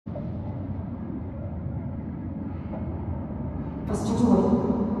Mr. DeWitt.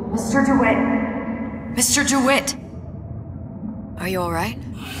 Mr. DeWitt. Mr. DeWitt! Are you alright?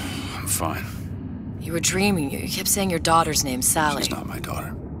 I'm fine. You were dreaming. You kept saying your daughter's name, Sally. She's not my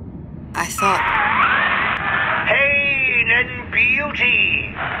daughter. I thought... Pain and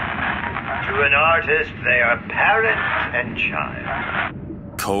beauty! To an artist, they are parent and child.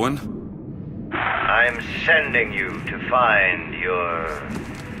 Cohen? I'm sending you to find your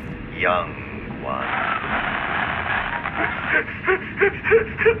young one.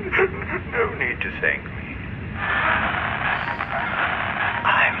 No need to thank me.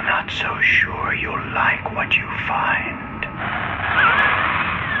 I'm not so sure you'll like what you find.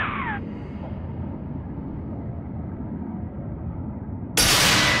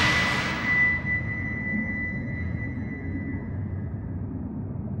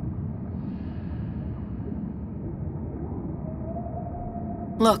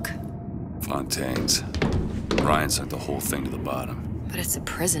 Look. Fontaine's. Ryan sent the whole thing to the bottom. But it's a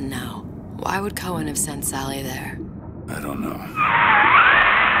prison now. Why would Cohen have sent Sally there? I don't know.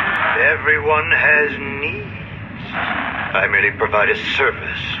 Everyone has needs. I merely provide a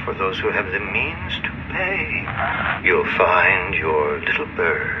service for those who have the means to pay. You'll find your little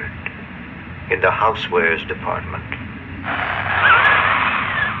bird in the housewares department.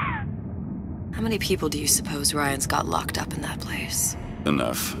 How many people do you suppose Ryan's got locked up in that place?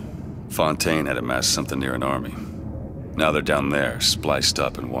 Enough. Fontaine had amassed something near an army. Now they're down there, spliced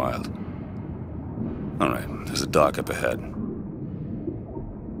up and wild. Alright, there's a dock up ahead.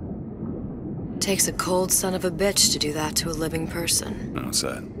 Takes a cold son of a bitch to do that to a living person. What's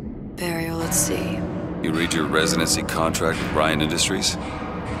that? Burial, let's see. You read your residency contract with Ryan Industries?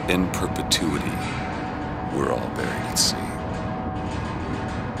 In perpetuity, we're all buried at sea.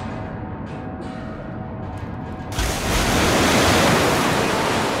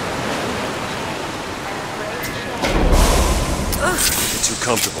 Get too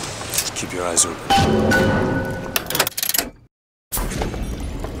comfortable. Keep your eyes open.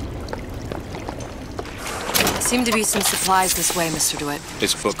 Seem to be some supplies this way, Mr. DeWitt.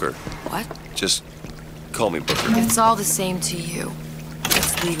 It's Booker. What? Just call me Booker. It's all the same to you.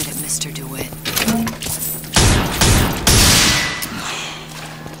 Let's leave it at Mr. DeWitt.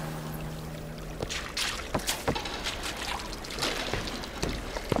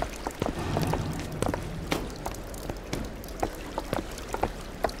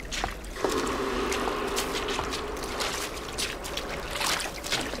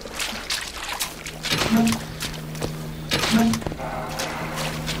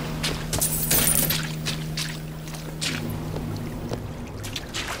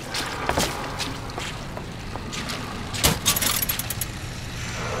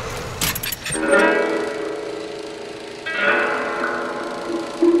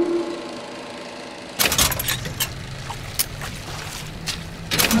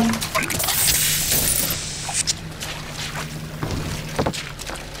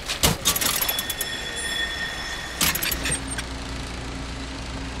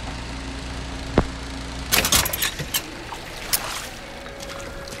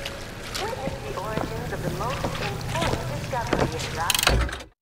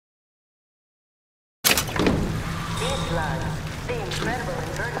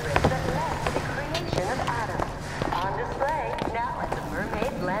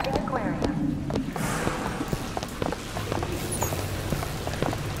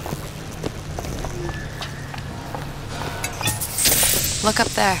 Look up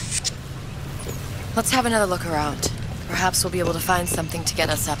there. Let's have another look around. Perhaps we'll be able to find something to get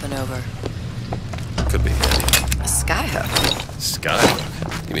us up and over. Could be handy. A skyhook.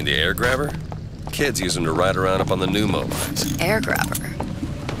 Skyhook? You mean the air grabber? Kids use them to ride around up on the pneumo mines. Air grabber?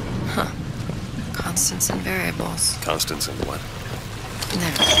 Huh. Constants and variables. Constants and what?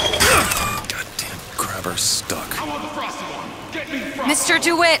 There. Goddamn grabber stuck. I want the frosted one. Get me the frosted. Mr.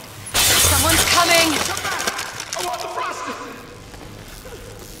 DeWitt! Someone's coming! Come back! I want the frosted.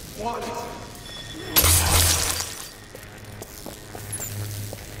 What?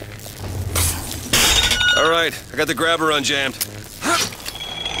 All right, I got the grabber unjammed.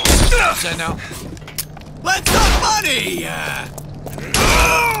 Say now. Let's talk money!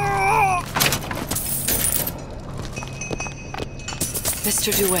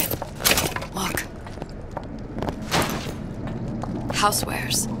 Mr. DeWitt, look.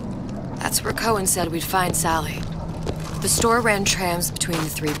 Housewares. That's where Cohen said we'd find Sally. The store ran trams between the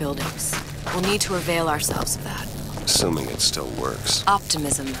three buildings. We'll need to avail ourselves of that. Assuming it still works.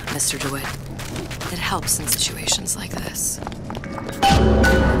 Optimism, Mr. DeWitt. It helps in situations like this. I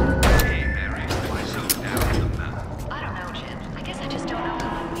don't know, Jim. I guess I just don't know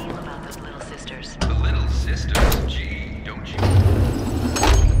how I feel about those little sisters. The little sisters? Gee, don't you?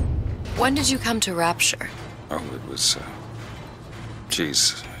 When did you come to Rapture? Oh, it was,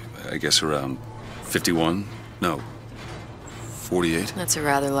 geez, I guess around 51? No, 48? That's a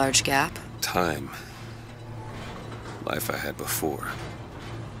rather large gap. Time. Life I had before.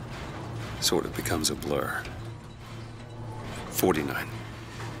 Sort of becomes a blur. 49.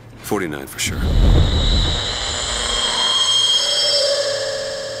 49 for sure.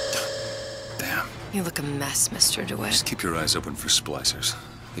 Damn. You look a mess, Mr. DeWitt. Just keep your eyes open for splicers.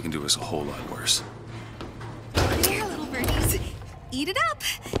 They can do us a whole lot worse. Here, little birdies. Eat it up.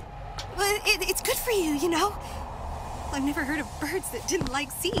 Well, it's good for you, you know. I've never heard of birds that didn't like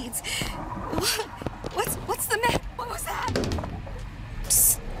seeds. What's the matter? What was that?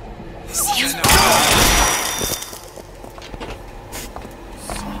 Psst.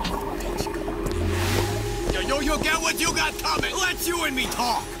 Yo, get what you got coming. Let you and me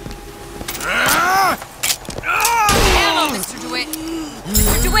talk. Ammo, Mr. DeWitt.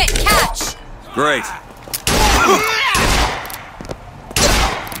 Mr. DeWitt, catch! Great.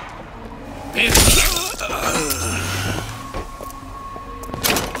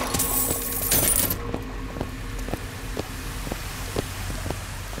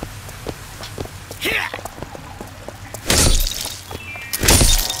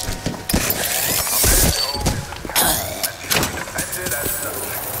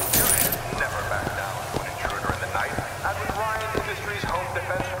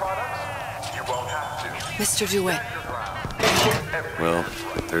 Mr. DeWitt, Well,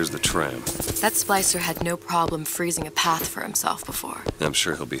 there's the tram. that splicer had no problem freezing a path for himself before. I'm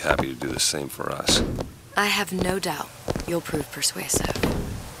sure he'll be happy to do the same for us. I have no doubt you'll prove persuasive.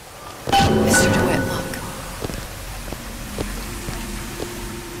 Mr. DeWitt, look.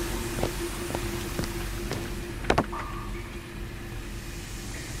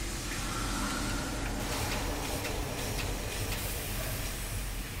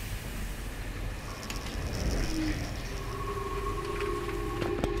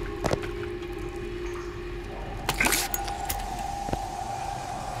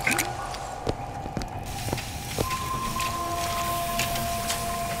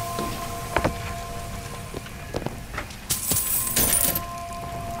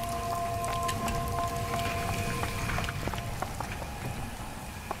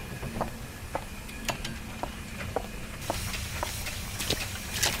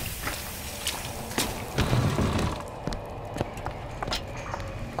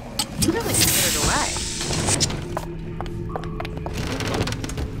 You really should put it away.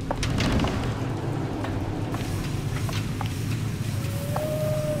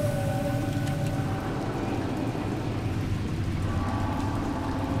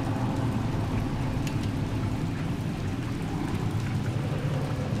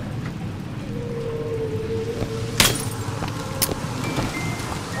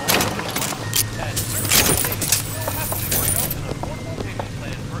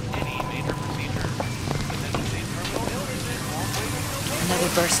 Another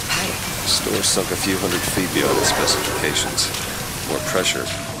burst pipe. Store sunk a few hundred feet beyond its specifications. More pressure,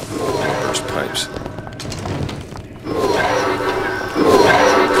 more burst pipes.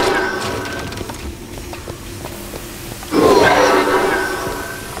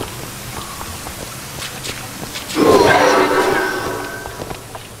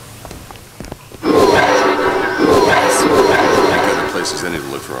 Like other places, they need to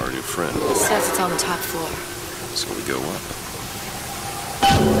look for our new friend. It says it's on the top floor. So we go up.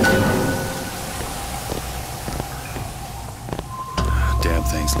 Damn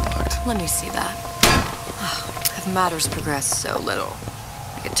thing's locked. Let me see that. Oh, have matters progressed so little?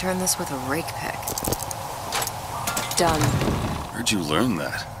 I could turn this with a rake pick. Done. Where'd you learn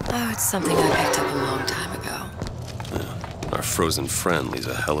that? Oh, it's something I picked up a long time ago. Yeah. Our frozen friend leaves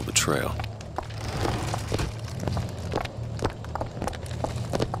a hell of a trail.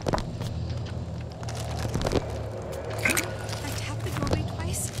 I tapped the doorway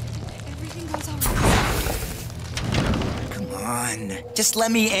twice. Everything goes all right. Come on. Just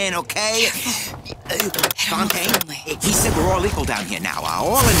let me in, okay? Fontaine, friendly. he said we're all equal down here now.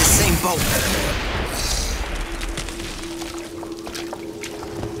 All in the same boat.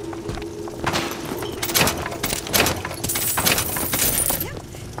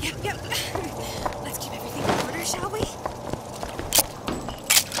 Yep. Let's keep everything in order, shall we?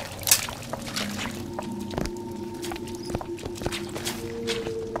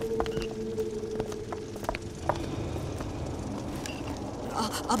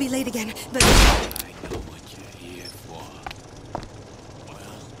 I'll be late again, but... I know what you're here for.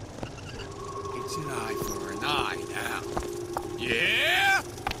 Well, it's an eye for an eye now. Yeah?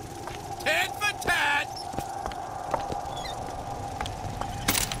 Tit for tat!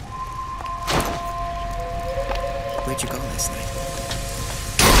 Where'd you go last night?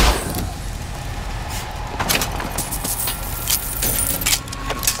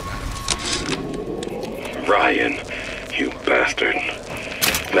 Ryan, you bastard.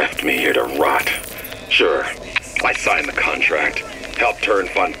 Left me here to rot. Sure, I signed the contract. Helped turn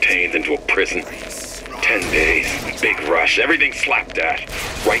Fontaine into a prison. 10 days, big rush, everything slapped at.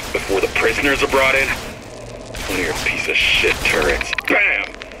 Right before the prisoners are brought in. One of your piece of shit turrets.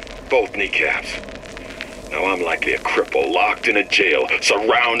 Bam! Both kneecaps. Now I'm likely a cripple locked in a jail,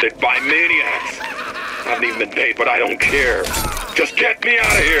 surrounded by maniacs. I haven't even been paid, but I don't care. Just get me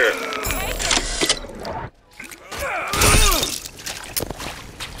out of here!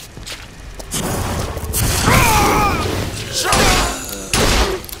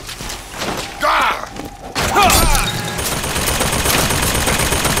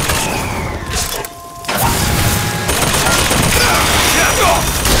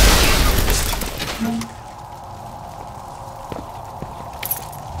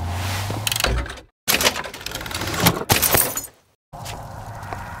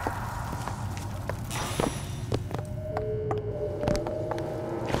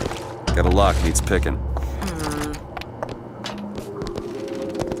 Got a lock, needs picking.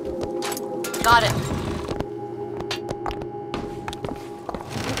 Got it.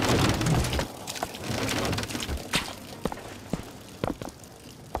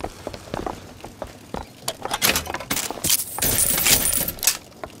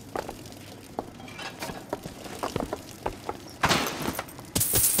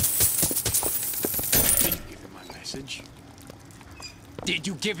 Did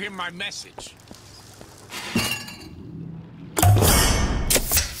you give him my message?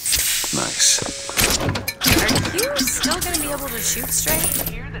 Nice. Are you still gonna be able to shoot straight?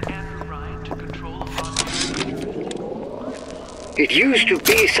 It used to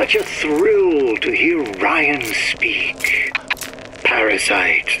be such a thrill to hear Ryan speak.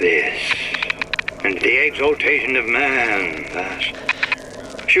 Parasite, this. And the exaltation of man, that.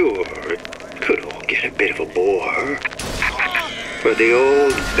 Sure, it could all get a bit of a bore. But the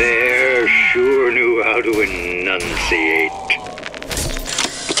old bear sure knew how to enunciate.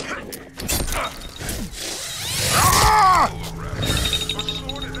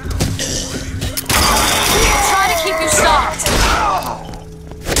 Try to keep you stopped.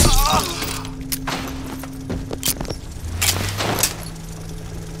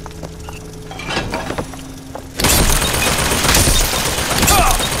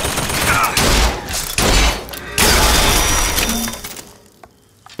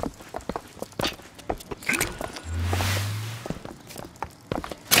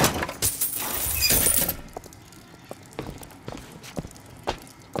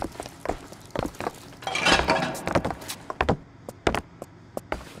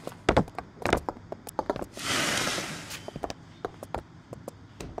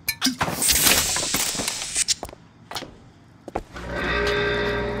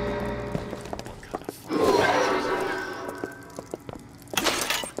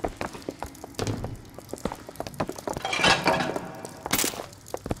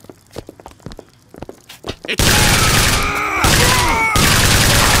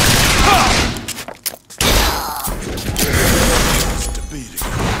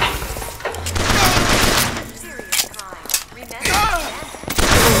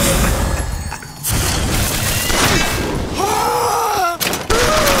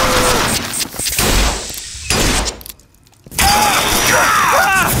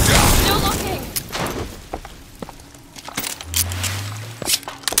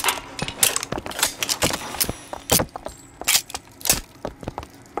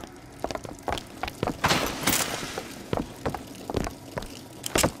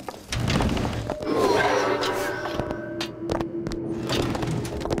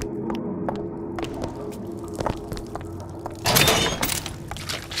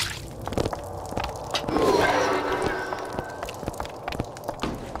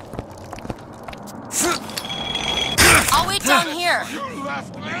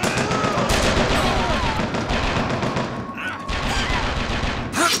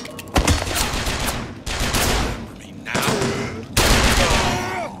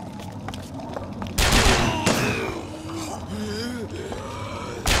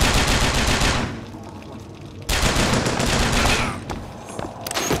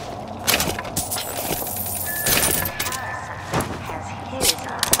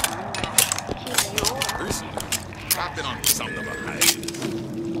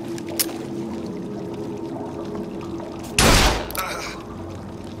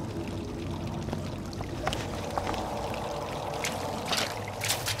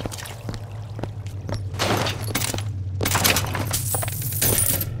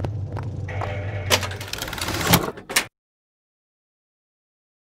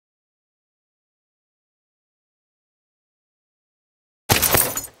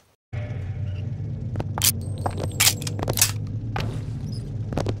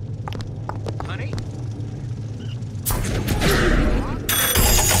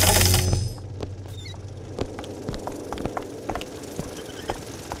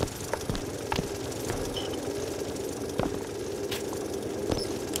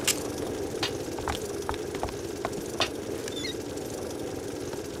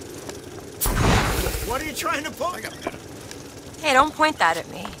 What are you trying to pull? Hey, don't point that at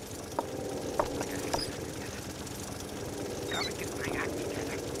me.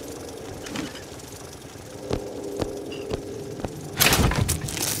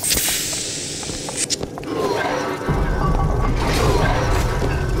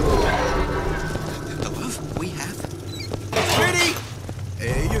 We have. Pretty! You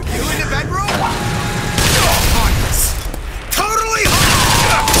in the bedroom? Heartless! Totally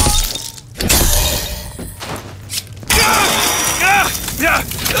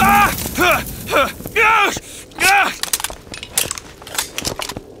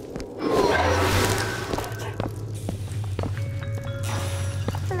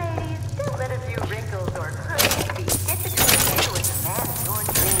Ladies, don't let a few wrinkles or crooked feet get between you and the man of your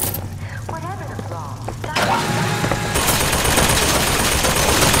dreams. Whatever the flaw,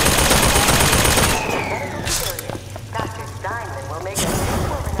 Dr. Steinman will make a big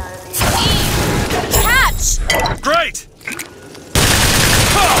woman out of you. Catch! Great!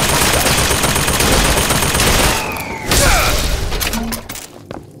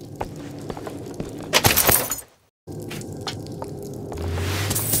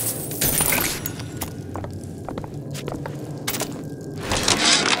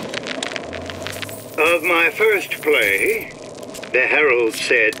 Of my first play, the herald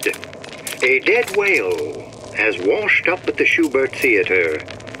said, "A dead whale has washed up at the Schubert Theater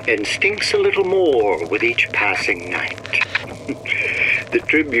and stinks a little more with each passing night." The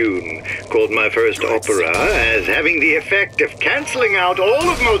Tribune called my first opera as having the effect of canceling out all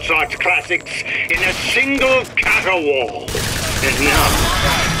of Mozart's classics in a single caterwaul. And now,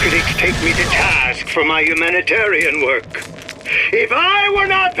 critics take me to task for my humanitarian work. If I were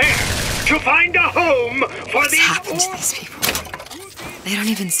not there to find a home for What's these... happened to these people? They don't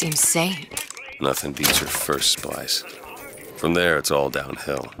even seem sane. Nothing beats your first splice. From there, it's all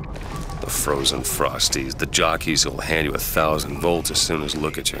downhill. The frozen frosties, the jockeys who'll hand you 1,000 volts as soon as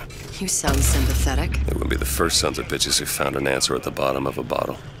look at you. You sound sympathetic. They wouldn't be the first sons of bitches who found an answer at the bottom of a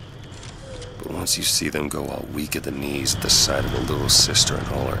bottle. But once you see them go all weak at the knees at the sight of a little sister and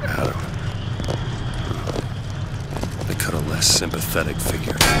all her Adam, they cut a less sympathetic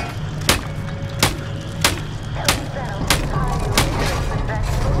figure.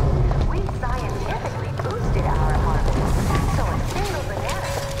 We scientifically boosted our harvest, so a single banana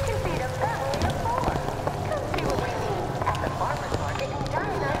can feed a family of 4. Come see what we mean at the farmer's market in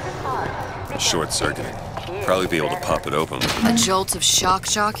Dionysus Park. Short-circuiting. Probably be able to pop it open. A jolt of shock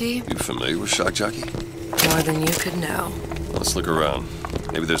jockey? You familiar with shock jockey? More than you could know. Let's look around.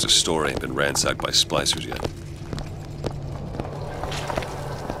 Maybe there's a store ain't been ransacked by splicers yet.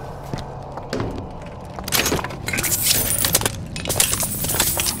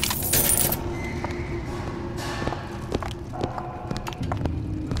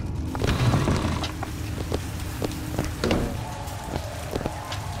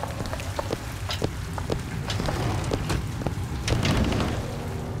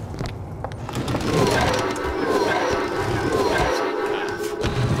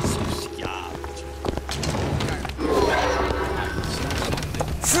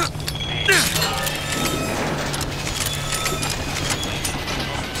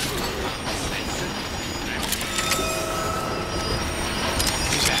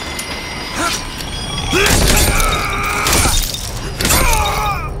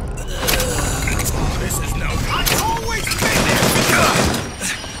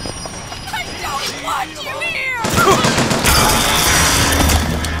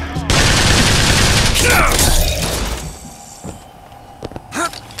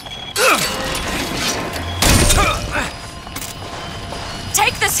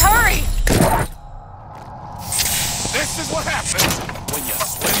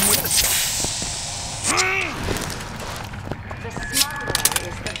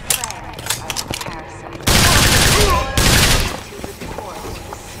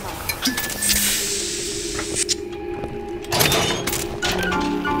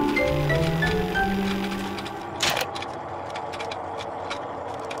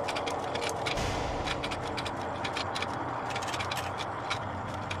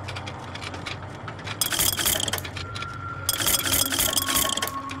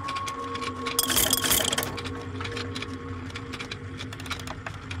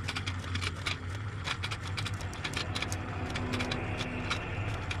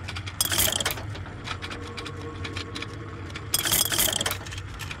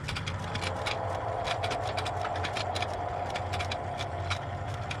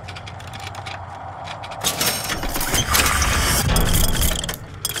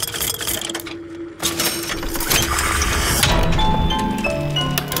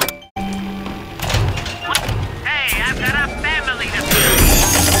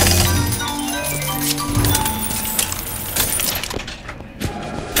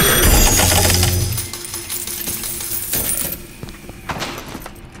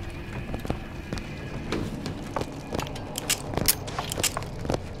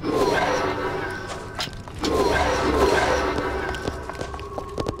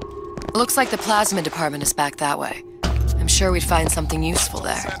 Looks like the plasma department is back that way. I'm sure we'd find something useful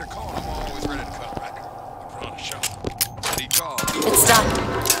there. It's done.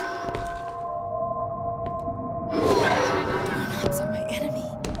 Doorknobs are my enemy.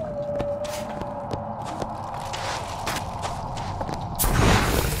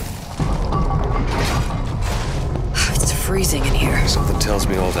 It's freezing in here. Something tells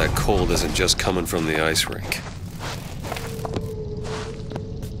me all that cold isn't just coming from the ice rink.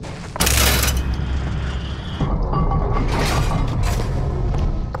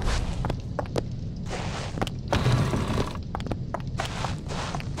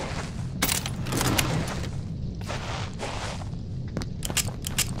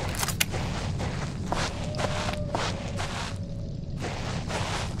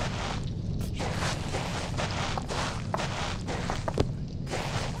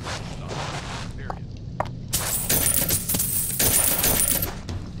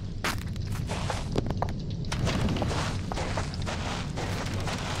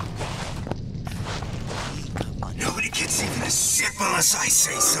 Nobody gets even a sip unless I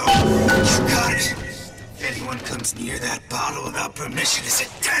say so. You got it. If anyone comes near that bottle without permission, is a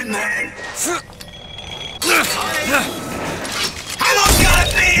dead man. How long gotta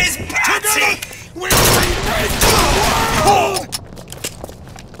be his patsy?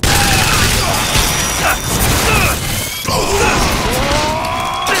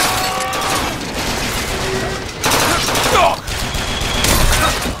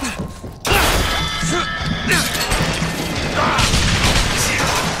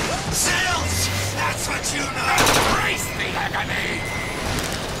 That's what you know. Embrace the agony.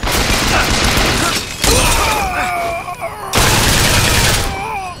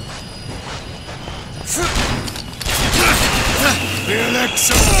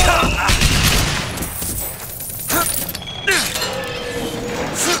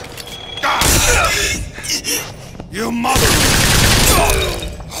 You mother!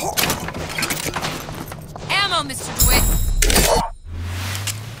 Ammo, Mr. DeWitt.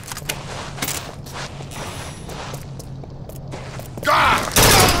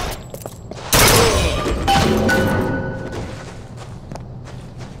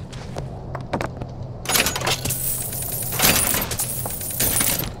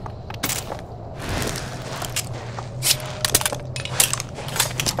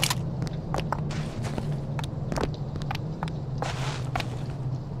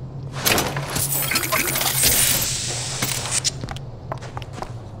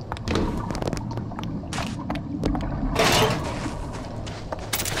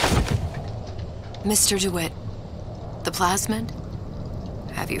 Mr. DeWitt, the plasmid?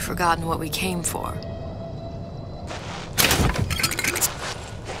 Have you forgotten what we came for?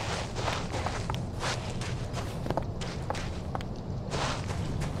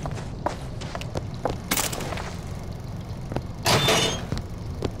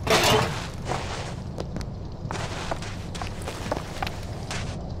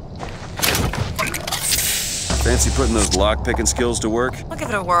 Fancy putting those lock-picking skills to work? I'll give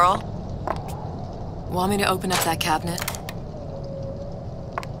it a whirl. Want me to open up that cabinet?